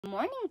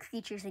Morning,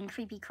 creatures and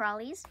creepy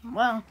crawlies.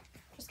 Wow,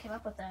 just came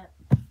up with that.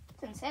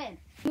 It's insane.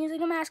 I'm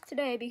using a mask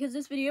today because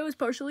this video is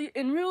partially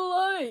in real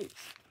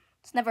life.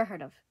 It's never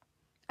heard of.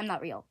 I'm not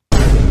real.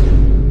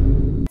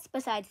 That's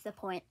besides the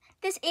point.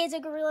 This is a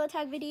gorilla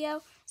tag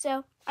video,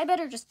 so I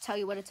better just tell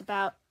you what it's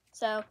about.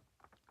 So,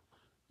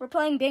 we're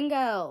playing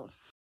bingo.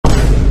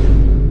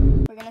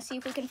 We're gonna see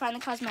if we can find the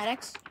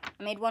cosmetics.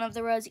 I made one of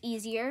the rows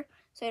easier,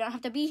 so you don't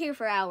have to be here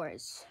for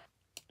hours.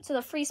 So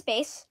the free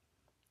space,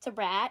 it's a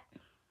rat.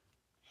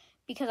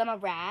 Because I'm a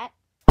rat.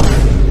 If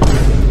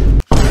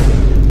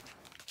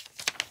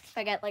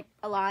I get like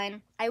a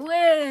line, I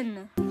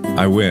win.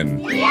 I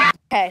win.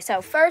 Okay,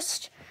 so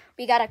first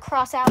we gotta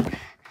cross out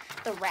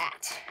the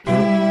rat.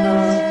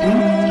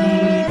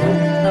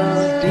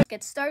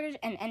 Get started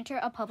and enter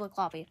a public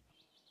lobby.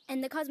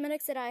 And the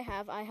cosmetics that I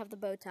have the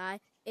bow tie.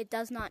 It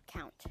does not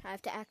count. I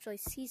have to actually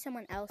see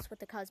someone else with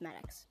the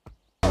cosmetics.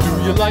 Do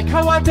you like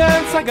how I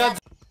dance? I got...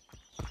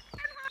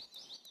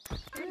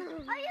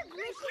 Are you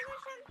glitching or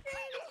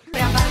something?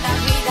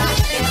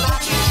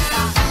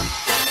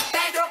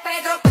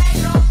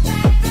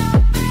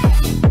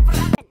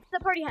 The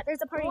party hat.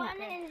 There's a party hat.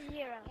 1 and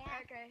 0.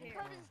 Okay, here.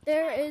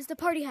 There is the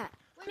party hat.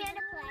 We had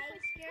to play.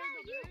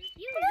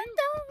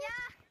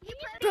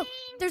 Bro,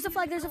 there's a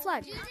flag. There's a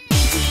flag.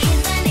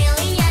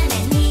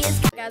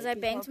 Guys, I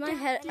banged my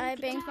head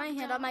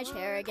on my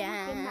chair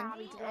again.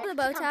 The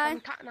bow tie.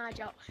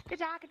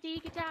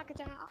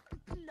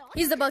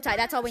 He's the bow tie.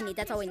 That's all we need.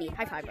 That's all we need.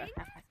 High five, bro. High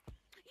five.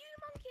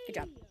 Good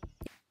job.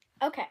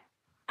 Okay,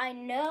 I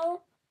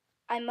know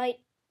I might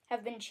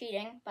have been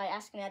cheating by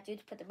asking that dude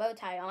to put the bow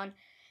tie on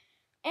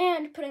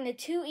and putting the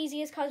two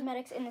easiest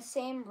cosmetics in the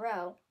same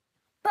row,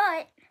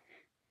 but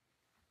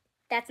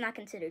that's not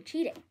considered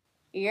cheating.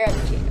 You're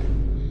the cheater.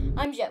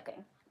 I'm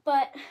joking,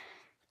 but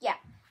yeah.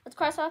 Let's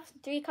cross off the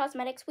 3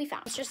 cosmetics we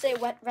found. Let's just say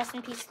rest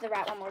in peace to the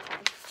rat one more time.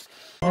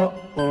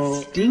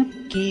 Uh-oh,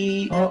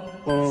 stinky.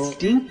 Uh-oh,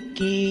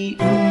 stinky.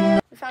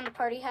 We found the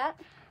party hat,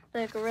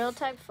 the gorilla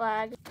tag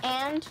flag,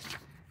 and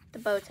the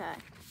bow tie.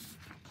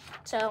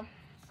 So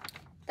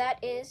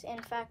that is, in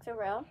fact, the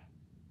row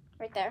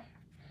right there.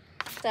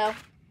 So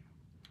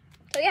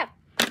yeah,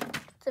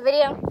 it's a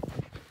video.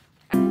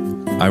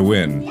 I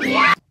win.